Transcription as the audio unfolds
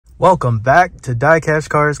Welcome back to DieCash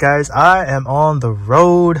Cars, guys. I am on the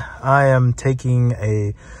road. I am taking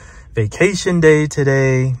a vacation day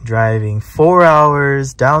today, driving 4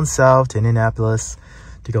 hours down south to Indianapolis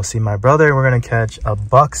to go see my brother. We're going to catch a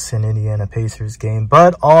Bucks and Indiana Pacers game.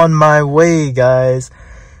 But on my way, guys,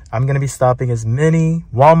 I'm going to be stopping as many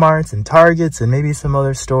Walmarts and Targets and maybe some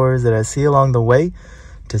other stores that I see along the way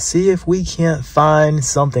to see if we can't find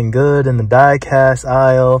something good in the diecast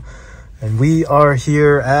aisle. And we are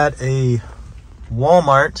here at a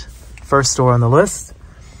Walmart, first store on the list.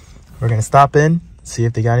 We're going to stop in, see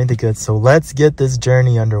if they got anything good. So let's get this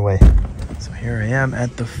journey underway. So here I am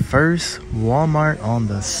at the first Walmart on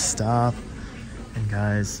the stop. And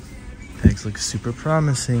guys, pegs look super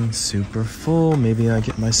promising, super full. Maybe I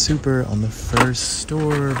get my super on the first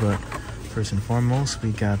store. But first and foremost,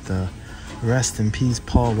 we got the Rest in Peace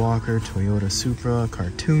Paul Walker Toyota Supra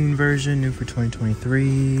cartoon version, new for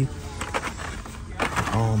 2023.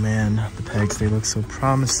 Oh man, the pegs, they look so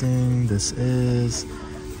promising. This is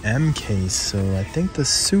M case, so I think the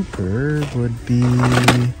super would be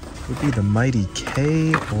the Mighty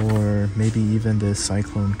K or maybe even the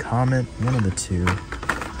Cyclone Comet, one of the two.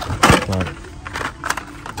 But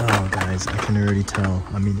oh guys, I can already tell.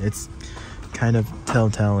 I mean, it's kind of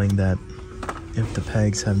telltale that if the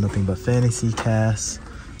pegs have nothing but fantasy casts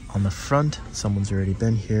on the front, someone's already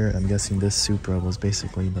been here. I'm guessing this Supra was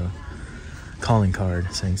basically the calling card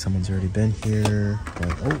saying someone's already been here.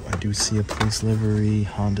 But oh, I do see a police livery,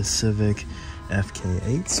 Honda Civic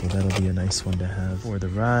FK8, so that'll be a nice one to have for the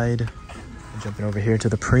ride. Jumping over here to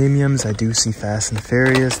the premiums, I do see Fast and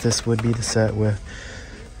Furious. This would be the set with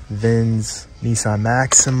Vin's Nissan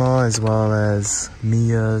Maxima as well as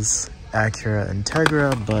Mia's Acura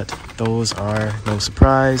Integra, but those are, no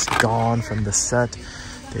surprise, gone from the set.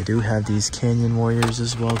 They do have these Canyon Warriors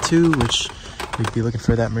as well too, which we'd be looking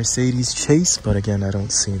for that Mercedes Chase, but again, I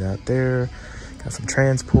don't see that there. Got some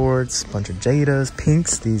transports, bunch of Jadas,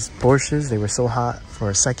 pinks, these Porsches. They were so hot for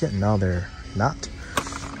a second, now they're not.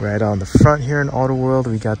 Right on the front here in Autoworld,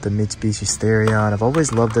 we got the Mitsubishi Starion. I've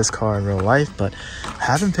always loved this car in real life, but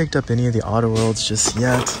haven't picked up any of the Autoworlds just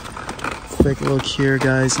yet. Quick look here,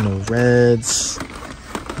 guys. No reds.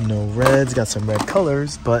 No reds. Got some red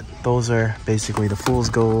colors, but those are basically the fool's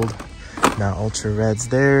gold. Now ultra reds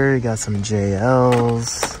there. You got some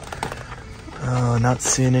JLs. Not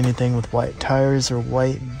seeing anything with white tires or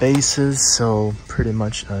white bases, so pretty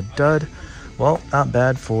much a dud. Well, not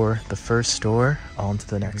bad for the first store. On to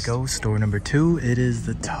the next. Go store number 2. It is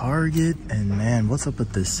the Target, and man, what's up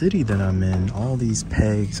with the city that I'm in? All these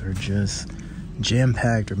pegs are just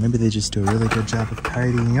jam-packed, or maybe they just do a really good job of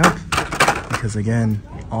tidying up, because again,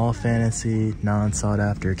 all fantasy,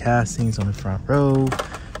 non-sought-after castings on the front row.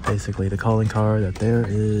 Basically the calling card that there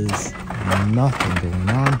is nothing going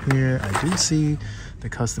on here. I do see the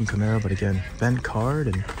custom Camaro, but again, bent card,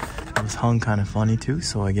 and it was hung kind of funny too.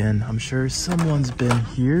 So again, I'm sure someone's been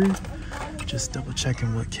here. Just double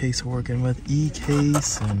checking what case we're working with. E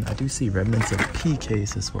case, and I do see remnants of P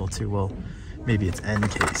case as well too. Well, maybe it's N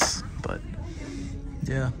case, but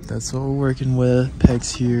yeah, that's what we're working with.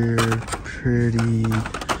 Pegs here, pretty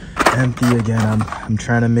empty again. I'm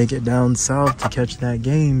trying to make it down south to catch that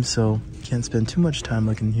game, so can't spend too much time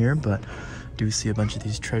looking here, but do see a bunch of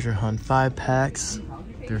these treasure hunt 5-packs.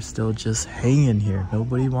 They're still just hanging here.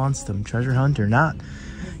 Nobody wants them, treasure hunt or not.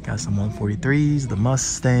 Got some 143s, the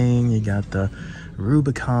Mustang, you got the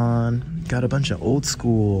Rubicon, got a bunch of old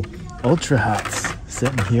school ultra hots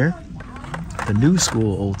sitting here. The new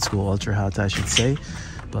school, old school ultra hots, I should say,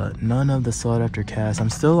 but none of the sought after cast.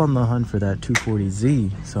 I'm still on the hunt for that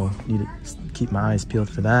 240Z, so need to keep my eyes peeled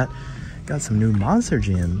for that. Got some new Monster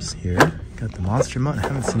Jams here. Got the Monster Mutt. I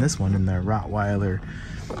haven't seen this one in the Rottweiler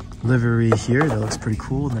livery here. That looks pretty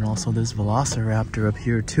cool. And then also this Velociraptor up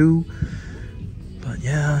here too. But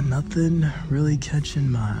yeah, nothing really catching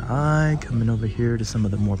my eye. Coming over here to some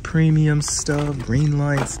of the more premium stuff. Green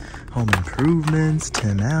Lights, Home Improvements,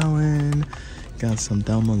 Tim Allen. Got some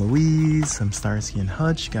Thelma Louise, some Starsky and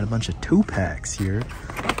Hutch. Got a bunch of 2-packs here.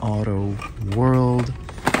 Auto World.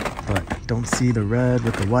 But don't see the red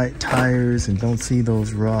with the white tires and don't see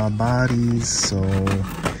those raw bodies. So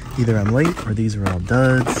either I'm late or these are all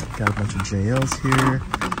duds. Got a bunch of JLs here.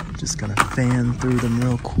 Just gonna fan through them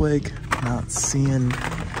real quick. Not seeing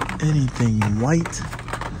anything white.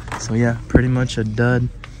 So yeah, pretty much a dud.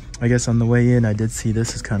 I guess on the way in, I did see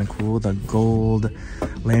this is kind of cool, the gold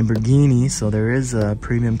Lamborghini. So there is a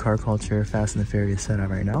premium carculture Fast and the Furious set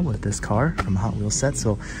out right now with this car from Hot Wheels set.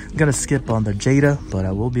 So I'm gonna skip on the Jada, but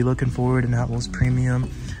I will be looking forward in Hot Wheels Premium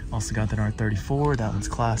Also got that R34, that one's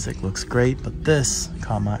classic, looks great. But this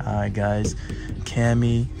caught my eye, guys.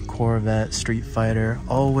 Cammy, Corvette, Street Fighter.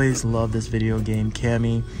 Always love this video game.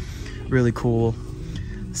 Cammy, really cool.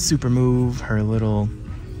 Super move, her little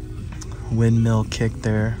windmill kick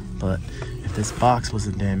there. But if this box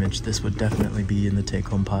wasn't damaged, this would definitely be in the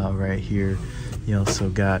take-home pile right here. You also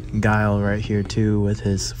got Guile right here too with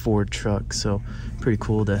his Ford truck. So pretty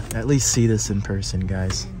cool to at least see this in person,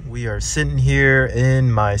 guys. We are sitting here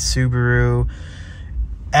in my Subaru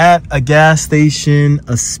at a gas station,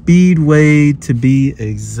 a Speedway to be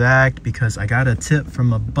exact, because I got a tip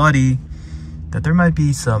from a buddy that there might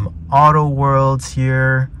be some autoworlds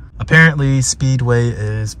here. Apparently Speedway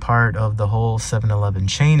is part of the whole 7-Eleven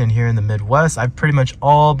chain, and here in the Midwest I've pretty much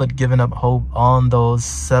all but given up hope on those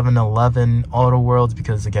 7-Eleven autoworlds,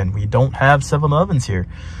 because again, we don't have 7-Elevens here.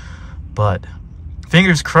 But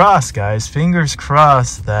fingers crossed, guys, fingers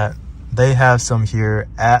crossed that they have some here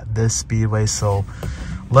at this Speedway. So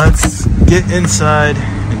let's get inside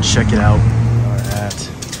and check it out. We're at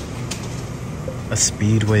a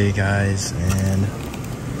Speedway, guys, and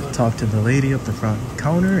talked to the lady up the front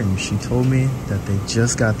counter, and she told me that they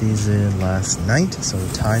just got these in last night, so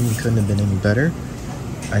timing couldn't have been any better.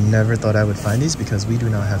 I never thought I would find these because we do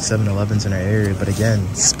not have 7-Elevens in our area, but again,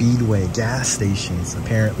 Speedway gas stations,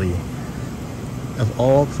 apparently. Of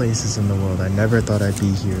all places in the world, I never thought I'd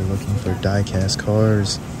be here looking for DieCash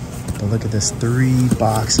Cars. But look at this, 3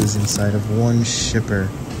 boxes inside of 1 shipper.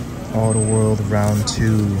 Autoworld round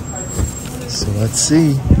 2. So let's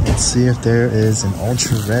see if there is an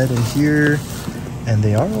ultra red in here. And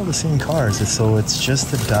they are all the same cars, so it's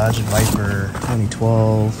just the Dodge Viper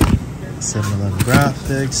 2012, 7-Eleven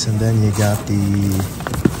graphics, and then you got the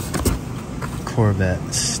Corvette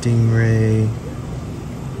Stingray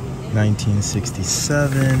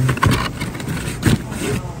 1967.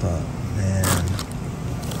 But man,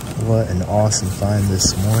 what an awesome find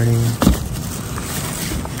this morning.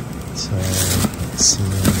 So let's see,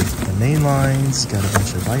 the main lines got a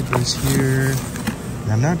bunch of Vipers here,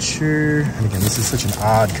 and I'm not sure, and again, this is such an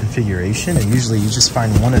odd configuration, and usually you just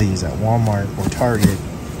find one of these at Walmart or Target.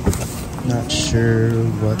 Not sure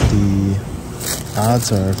what the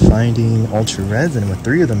odds are of finding ultra reds, and with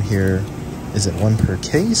 3 of them here, is it 1 per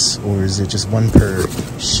case, or is it just 1 per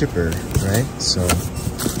shipper, right? So,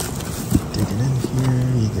 digging in here,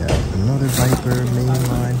 you got another Viper main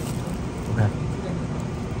line.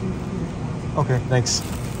 Okay, thanks.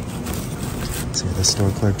 So the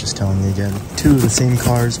store clerk just telling me again, 2 of the same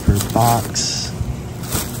cars per box.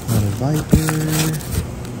 Another Viper.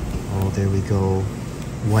 Oh, there we go.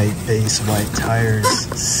 White base, white tires,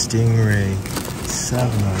 Stingray,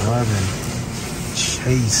 7-Eleven.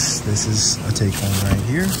 Chase, this is a take home right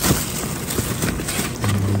here.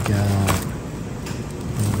 And we got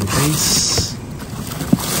another base.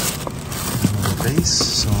 Another base.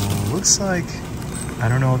 So looks like, I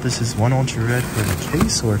don't know if this is 1 ultra red for the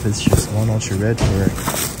case or if it's just 1 ultra red for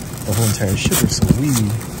the whole entire shipper. So we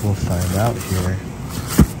will find out here.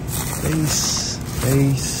 Base,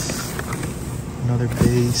 base, another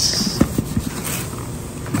base,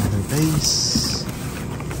 another base.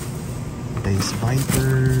 Base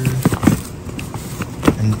Viper,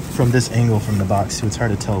 and from this angle from the box too, it's hard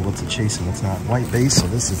to tell what's a chase and what's not. White base, so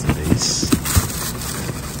this is a base.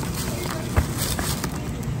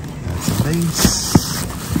 That's a base.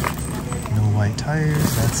 No white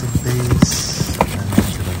tires, that's a base. And then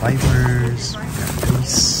to the Vipers, we got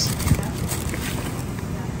base.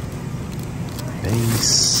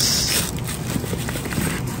 Base.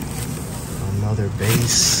 Another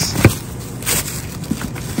base.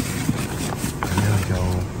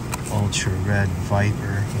 Ultra red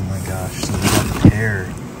Viper. Oh my gosh, so we got the pair.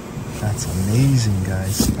 That's amazing,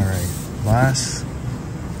 guys. All right, last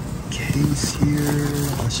case here.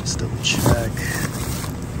 Let's just double check.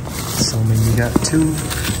 So I mean, you got 2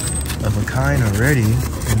 of a kind already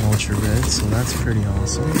in ultra red, so that's pretty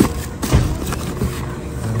awesome.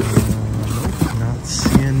 Nope, not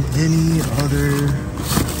seeing any other.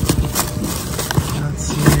 Not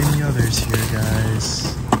seeing any others here,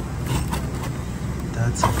 guys.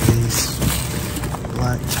 That's a base,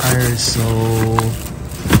 black tires, so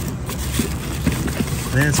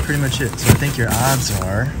that's pretty much it. So I think your odds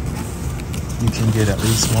are you can get at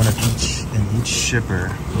least 1 of each in each shipper,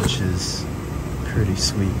 which is pretty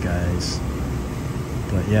sweet, guys.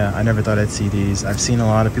 But yeah, I never thought I'd see these. I've seen a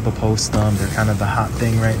lot of people post them. They're kind of the hot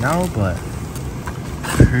thing right now, but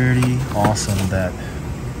pretty awesome that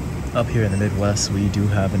up here in the Midwest we do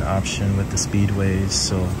have an option with the Speedways.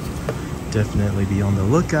 So definitely be on the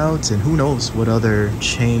lookout, and who knows what other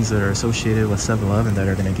chains that are associated with 7-Eleven that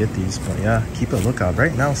are going to get these. But yeah, keep a lookout.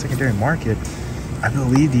 Right now, secondary market, I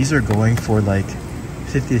believe these are going for like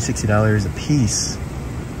 $50 to $60 a piece.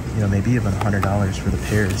 You know, maybe even $100 for the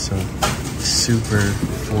pairs. So super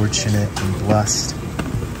fortunate and blessed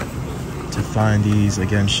to find these.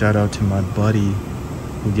 Again, shout out to my buddy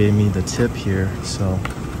who gave me the tip here. So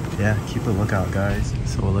yeah, keep a lookout, guys.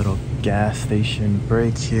 So a little gas station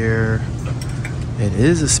break here. It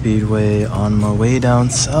is a speedway on my way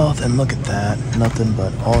down south, and look at that, nothing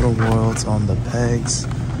but autoworlds on the pegs.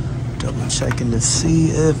 Double checking to see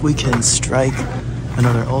if we can strike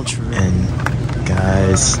another ultra. And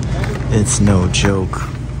guys, it's no joke.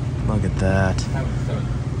 Look at that.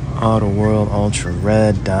 Autoworld Ultra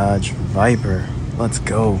Red Dodge Viper. Let's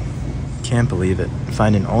go. Can't believe it.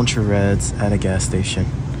 Finding Ultra Reds at a gas station.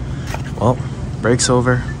 Well, break's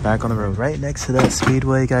over. Back on the road. Right next to that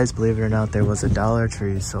speedway, guys, believe it or not, there was a Dollar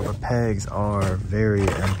Tree. So the pegs are very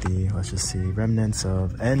empty. Let's just see. Remnants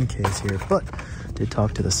of NKs here. But did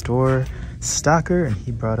talk to the store stocker, and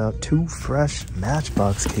he brought up 2 fresh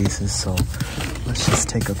Matchbox cases. So let's just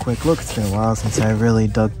take a quick look. It's been a while since I really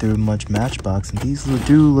dug through much Matchbox, and these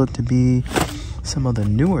do look to be some of the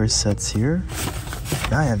newer sets here.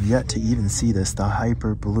 And I have yet to even see this, the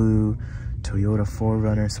Hyper Blue Toyota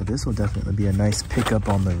 4Runner. So this will definitely be a nice pickup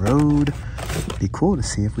on the road. Be cool to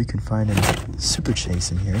see if we can find a Super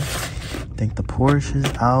Chase in here. I think the Porsche is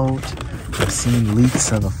out. I've seen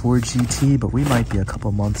leaks of a Ford GT, but we might be a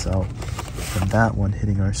couple months out from that one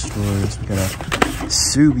hitting our stores. We got a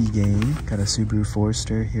Subi game, got a Subaru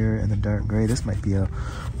Forester here in the dark gray. This might be a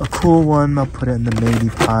cool one. I'll put it in the maybe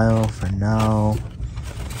pile for now.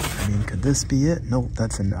 I mean, could this be it? Nope,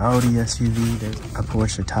 that's an Audi SUV. There's a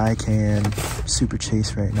Porsche Taycan Super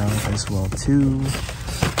Chase right now as well too.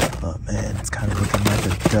 But man, it's kind of looking like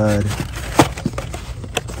a dud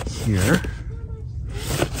here.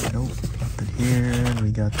 Nope, nothing here. And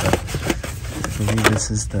we got the, I believe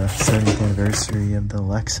this is the 70th anniversary of the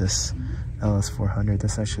Lexus LS400.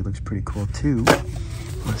 This actually looks pretty cool too.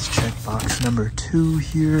 Let's check box number 2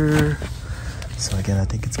 here. So again, I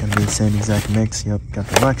think it's gonna be the same exact mix. Yep, got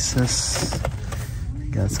the Lexus.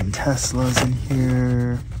 Got some Teslas in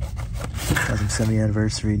here. Got some 70th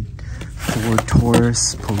anniversary Ford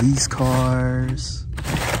Taurus police cars.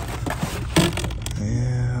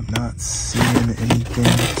 Yeah, I'm not seeing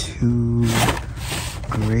anything too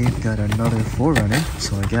great. Got another 4Runner.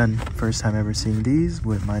 So again, first time ever seeing these.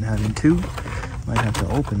 Wouldn't mind having 2. Might have to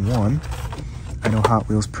open 1. I know Hot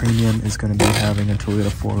Wheels Premium is going to be having a Toyota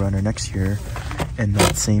 4Runner next year in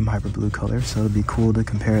that same Hyper Blue color, so it'd be cool to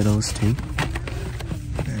compare those 2.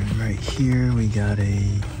 And right here we got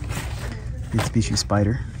a Mitsubishi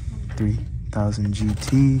Spider 3000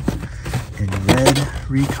 GT in red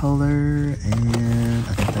recolor, and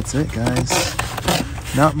I think that's it, guys.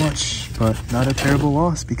 Not much, but not a terrible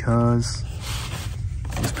loss because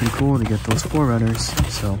it was pretty cool to get those 4Runners.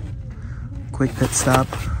 So quick pit stop,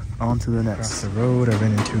 on to the next. Across the road, I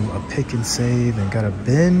ran into a pick and save and got a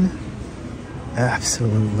bin.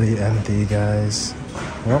 Absolutely empty, guys.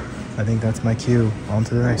 Well, I think that's my cue. On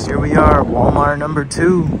to the next. Here we are, Walmart number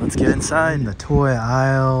 2. Let's get inside. The toy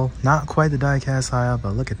aisle. Not quite the diecast aisle,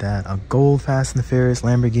 but look at that. A gold Fast and the Furious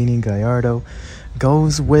Lamborghini Gallardo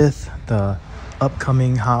goes with the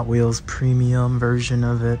upcoming Hot Wheels Premium version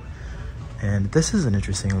of it. And this is an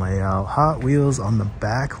interesting layout. Hot Wheels on the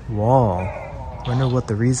back wall. Wonder what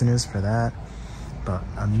the reason is for that. But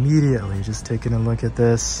immediately just taking a look at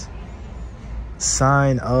this,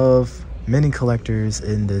 sign of mini collectors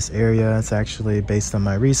in this area. It's actually based on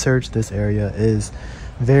my research. This area is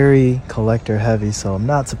very collector heavy, so I'm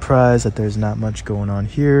not surprised that there's not much going on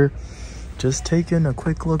here. Just taking a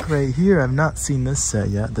quick look right here. I've not seen this set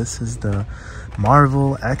yet. This is the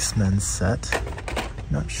Marvel X-Men set.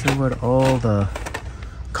 Not sure what all the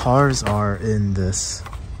cars are in this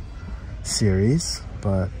series,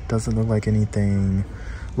 but doesn't look like anything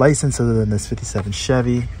licensed other than this 57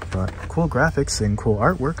 Chevy, but cool graphics and cool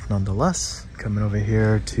artwork nonetheless. Coming over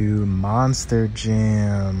here to Monster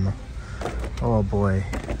Jam. Oh boy,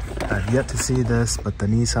 I've yet to see this, but the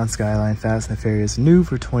Nissan Skyline Fast and Furious new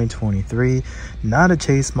for 2023. Not a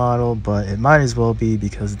chase model, but it might as well be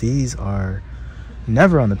because these are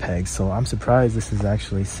never on the pegs, so I'm surprised this is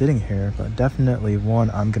actually sitting here, but definitely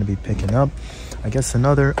one I'm going to be picking up. I guess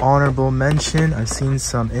another honorable mention, I've seen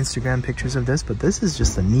some Instagram pictures of this, but this is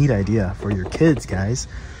just a neat idea for your kids, guys.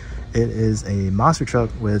 It is a monster truck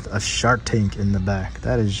with a shark tank in the back.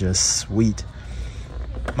 That is just sweet.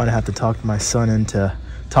 Might have to talk my son into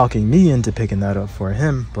talking me into picking that up for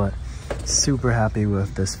him, but super happy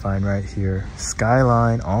with this find right here.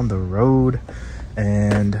 Skyline on the road.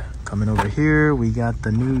 And coming over here, we got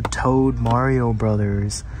the new Toad Mario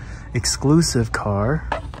Brothers exclusive car.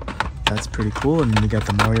 that's pretty cool. And then you got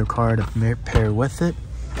the Mario Kart to pair with it.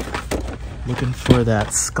 Looking for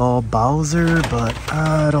that Skull Bowser, but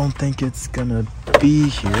I don't think it's gonna be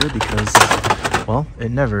here because, well,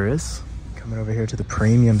 it never is. Coming over here to the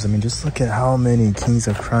premiums, I mean, just look at how many Kings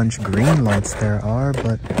of Crunch green lights there are,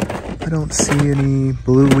 but I don't see any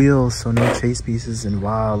blue wheels, so no chase pieces. And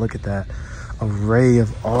wow, look at that array of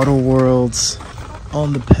autoworlds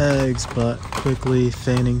on the pegs, but quickly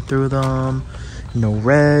fanning through them. No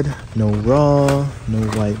red, no raw, no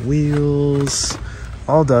white wheels.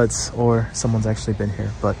 All duds, or someone's actually been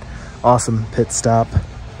here, but awesome pit stop.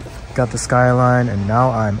 Got the Skyline, and now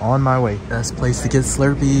I'm on my way. Best place to get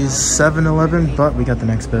Slurpees, 7-Eleven, but we got the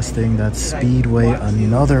next best thing, that's Speedway.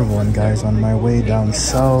 Another one, guys, on my way down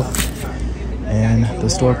south. And the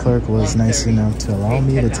store clerk was nice enough to allow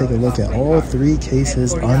me to take a look at all 3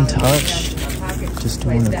 cases untouched. Just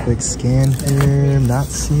doing a quick scan here, not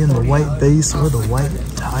seeing the white base or the white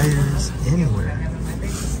tires anywhere.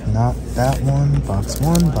 Not that one. Box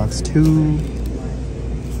 1, box 2.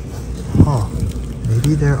 Huh.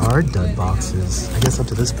 Maybe there are dud boxes. I guess up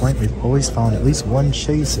to this point, we've always found at least one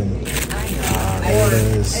chase, and there it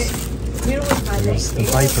is. There's the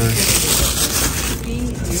Viper.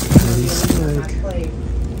 Pretty slick.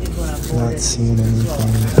 Not seeing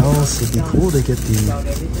anything else. It'd be cool to get the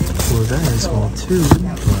Corvette as well too,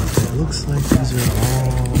 but it looks like these are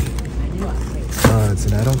all duds,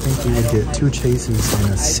 and I don't think we would get 2 chases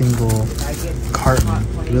in a single carton.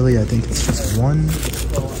 Really, I think it's just 1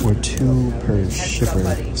 or 2 per shipper,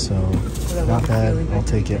 so not bad. I'll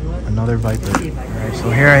take it. Another Viper. Alright, so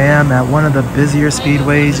here I am at one of the busier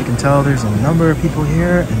speedways. You can tell there's a number of people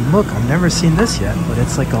here, and look, I've never seen this yet, but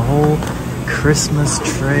it's like a whole Christmas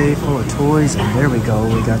tray full of toys. And there we go,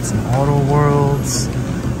 we got some autoworlds,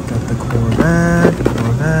 got the Corvette,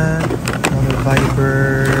 another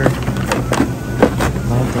Viper,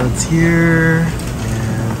 all duds here,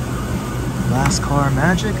 and last car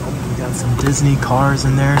magic. We got some Disney cars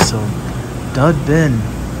in there, so dud bin.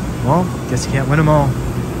 Well, guess you can't win them all.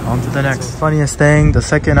 On to the next. So, funniest thing, the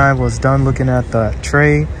second I was done looking at the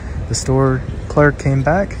tray, the store clerk came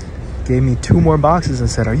back, gave me 2 more boxes and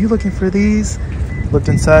said, "Are you looking for these?" Looked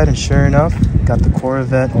inside, and sure enough, got the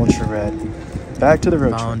Corvette Ultra Red. Back to the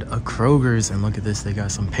road. Found a Kroger's, and look at this, they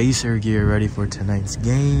got some Pacer gear ready for tonight's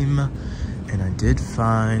game. And I did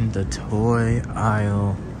find the toy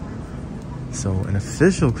aisle. So an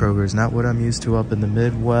official Kroger's, not what I'm used to up in the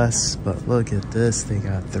Midwest, but look at this, they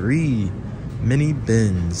got 3 mini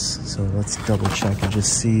bins. So let's double check and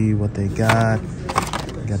just see what they got.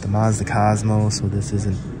 They got the Mazda Cosmo, so this is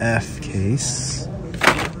an F case.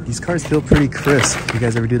 These cars feel pretty crisp. You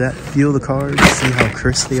guys ever do that? Feel the cars, see how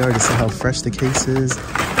crisp they are, to see how fresh the case is.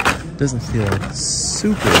 Doesn't feel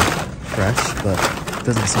super fresh, but it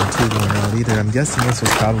doesn't seem too worn out either. I'm guessing this was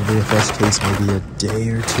probably a fresh case maybe a day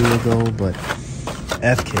or 2 ago, but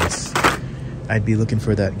F case. I'd be looking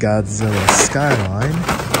for that Godzilla Skyline.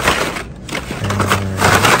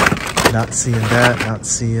 And not seeing that, not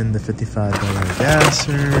seeing the $55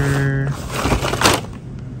 gasser.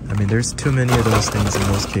 I mean, there's too many of those things in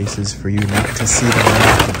those cases for you not to see them right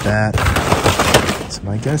off the bat. So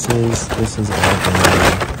my guess is this is all been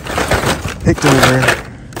picked over,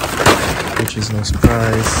 which is no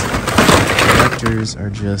surprise. Collectors are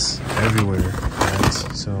just everywhere, guys.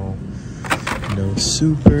 So no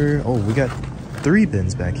super. Oh, we got 3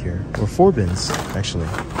 bins back here, or 4 bins actually.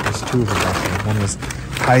 There's 2 of them back here. One was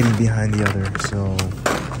hiding behind the other. So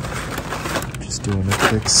just doing a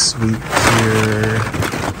quick sweep here.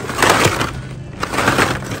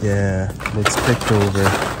 Yeah, looks picked over.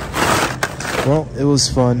 Well, it was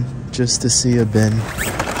fun just to see a bin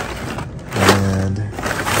and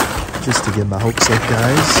just to get my hopes up,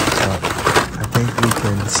 guys. But I think we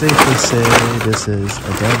can safely say this is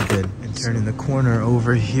a dud bin. And turning the corner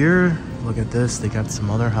over here, look at this. They got some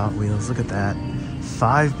other Hot Wheels. Look at that.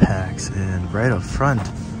 5 packs, and right up front,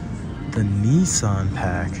 the Nissan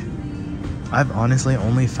pack. I've honestly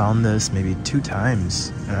only found this maybe 2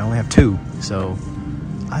 times, and I only have 2, so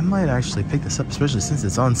I might actually pick this up, especially since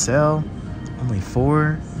it's on sale. Only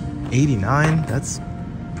 $4.89. That's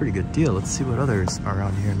a pretty good deal. Let's see what others are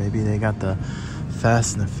around here. Maybe they got the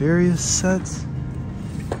Fast and the Furious set.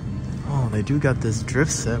 Oh, they do got this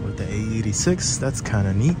drift set with the A86. That's kind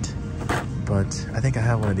of neat. But I think I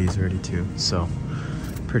have one of these already too, so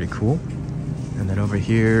pretty cool. And then over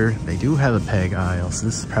here, they do have a peg aisle, so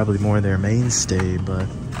this is probably more their mainstay, but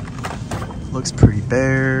looks pretty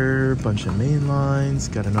bare. Bunch of main lines.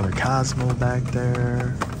 Got another Cosmo back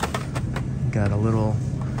there. Got a little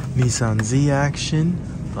Nissan Z action.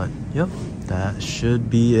 But yep, that should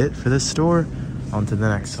be it for this store. on to the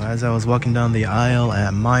next. So as I was walking down the aisle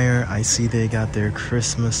at Meijer, I see they got their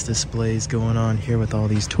Christmas displays going on here with all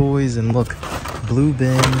these toys. And look, blue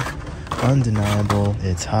bin, undeniable.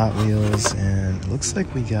 It's Hot Wheels, and it looks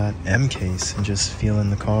like we got M-Case, and just feeling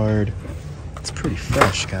the card. It's pretty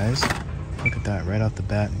fresh, guys. Look at that right off the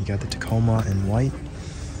bat. You got the Tacoma in white.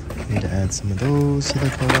 Need to add some of those to the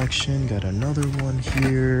collection. Got another one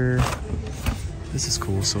here. This is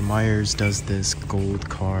cool. So Meijer's does this gold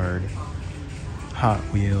card Hot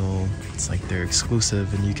Wheel. It's like they're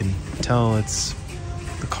exclusive, and you can tell it's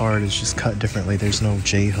the card is just cut differently. There's no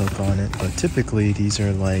J hook on it, but typically these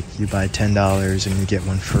are like you buy $10 and you get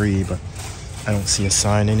one free, but I don't see a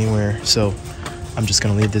sign anywhere, so I'm just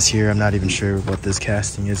gonna leave this here. I'm not even sure what this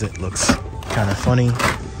casting is. It looks kind of funny.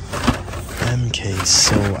 M-Case.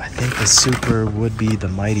 So I think the Supra would be the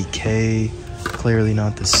Mighty K. Clearly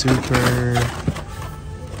not the Supra.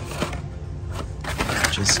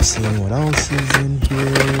 Just seeing what else is in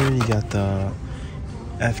here. You got the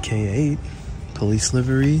FK8 police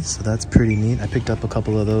livery, so that's pretty neat. I picked up a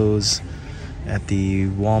couple of those at the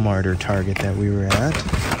Walmart or Target that we were at.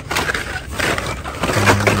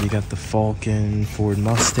 And you got the Falcon Ford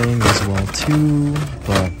Mustang as well too,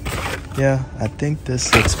 but yeah, I think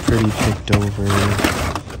this looks pretty picked over.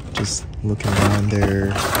 Just looking around there,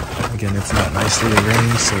 again, it's not nicely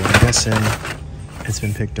arranged, so I'm guessing it's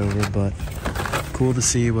been picked over, but cool to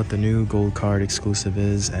see what the new gold card exclusive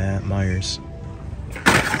is at Meijer's.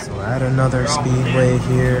 So at another speedway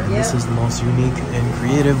here, and this is the most unique and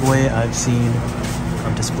creative way I've seen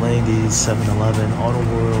of displaying these 7-Eleven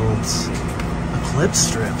autoworlds Eclipse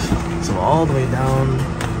strip. So all the way down,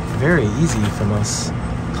 very easy from us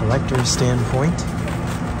collector's standpoint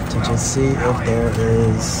to just see if there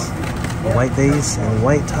is a white base and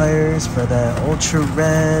white tires for that ultra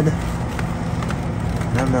red.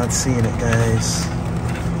 And I'm not seeing it, guys.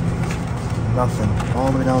 Nothing.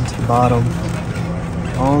 All the way down to the bottom.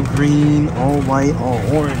 All green, all white, all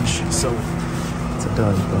orange. So it's a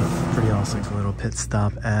dud, but pretty awesome. A little pit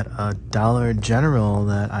stop at a Dollar General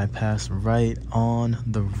that I passed right on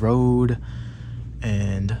the road,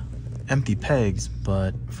 and empty pegs.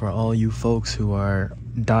 But for all you folks who are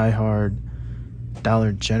diehard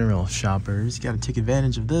Dollar General shoppers, you got to take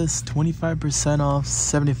advantage of this. 25% off,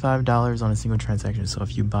 $75 on a single transaction. So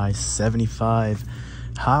if you buy 75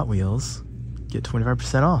 Hot Wheels, get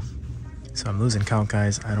 25% off. So I'm losing count,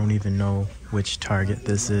 guys. I don't even know which Target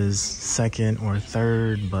this is, second or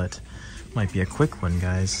third, but might be a quick one,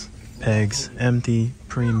 guys. Pegs empty,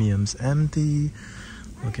 premiums empty.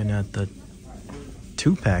 Looking at the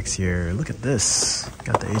 2-packs here. Look at this.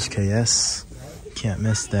 Got the HKS. Can't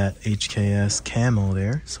miss that HKS camo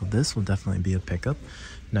there. So this will definitely be a pickup.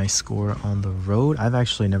 Nice score on the road. I've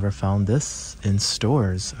actually never found this in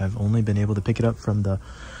stores. I've only been able to pick it up from the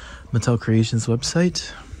Mattel Creations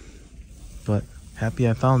website, but happy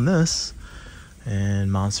I found this.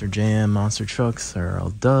 And Monster Jam, Monster Trucks are all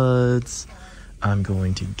duds. I'm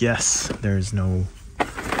going to guess there's no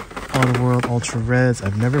Autoworld Ultra Reds.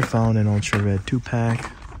 I've never found an Ultra Red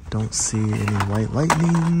 2-pack. Don't see any White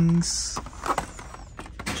Lightnings.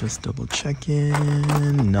 Just double checking.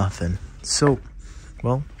 Nothing. So,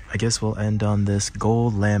 well, I guess we'll end on this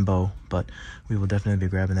gold Lambo, but we will definitely be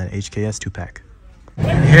grabbing that HKS 2-pack.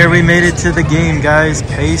 Here we made it to the game, guys.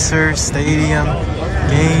 Pacer Stadium,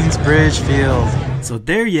 Gainesbridge Field. So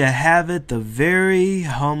there you have it, the very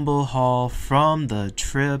humble haul from the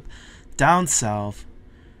trip down south.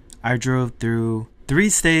 I drove through 3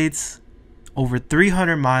 states, over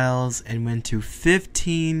 300 miles, and went to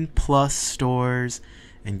 15 plus stores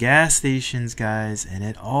and gas stations, guys, and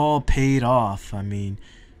it all paid off. I mean,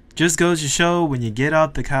 just goes to show, when you get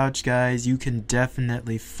out the couch, guys, you can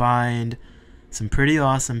definitely find some pretty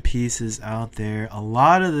awesome pieces out there. A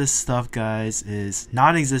lot of this stuff, guys, is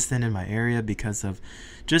non-existent in my area because of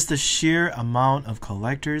just the sheer amount of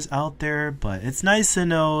collectors out there, but it's nice to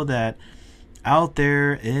know that out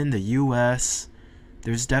there in the US,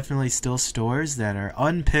 there's definitely still stores that are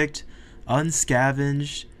unpicked,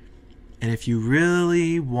 unscavenged, and if you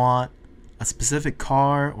really want a specific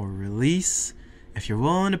car or release, if you're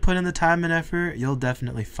willing to put in the time and effort, you'll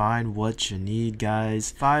definitely find what you need,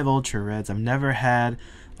 guys. 5 Ultra Reds. I've never had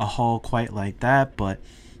a haul quite like that, but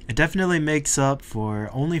it definitely makes up for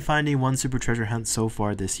only finding 1 Super Treasure Hunt so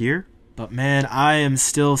far this year. But man, I am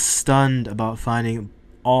still stunned about finding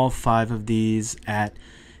all 5 of these at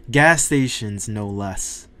gas stations, no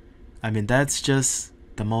less. I mean, that's just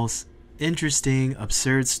the most interesting,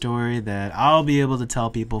 absurd story that I'll be able to tell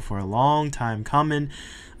people for a long time coming.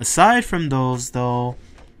 Aside from those, though,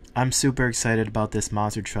 I'm super excited about this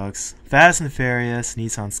Monster Trucks Fast and Furious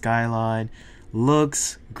Nissan Skyline.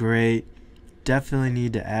 Looks great. definitely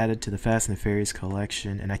need to add it to the Fast and the Furious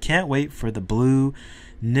collection, and I can't wait for the blue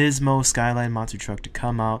Nismo Skyline monster truck to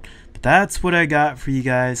come out. But that's what I got for you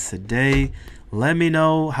guys today. Let me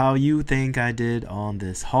know how you think I did on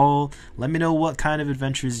this haul. Let me know what kind of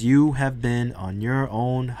adventures you have been on your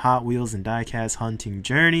own Hot Wheels and diecast hunting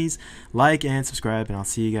journeys. Like and subscribe, and I'll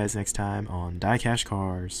see you guys next time on DieCash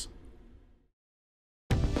Cars.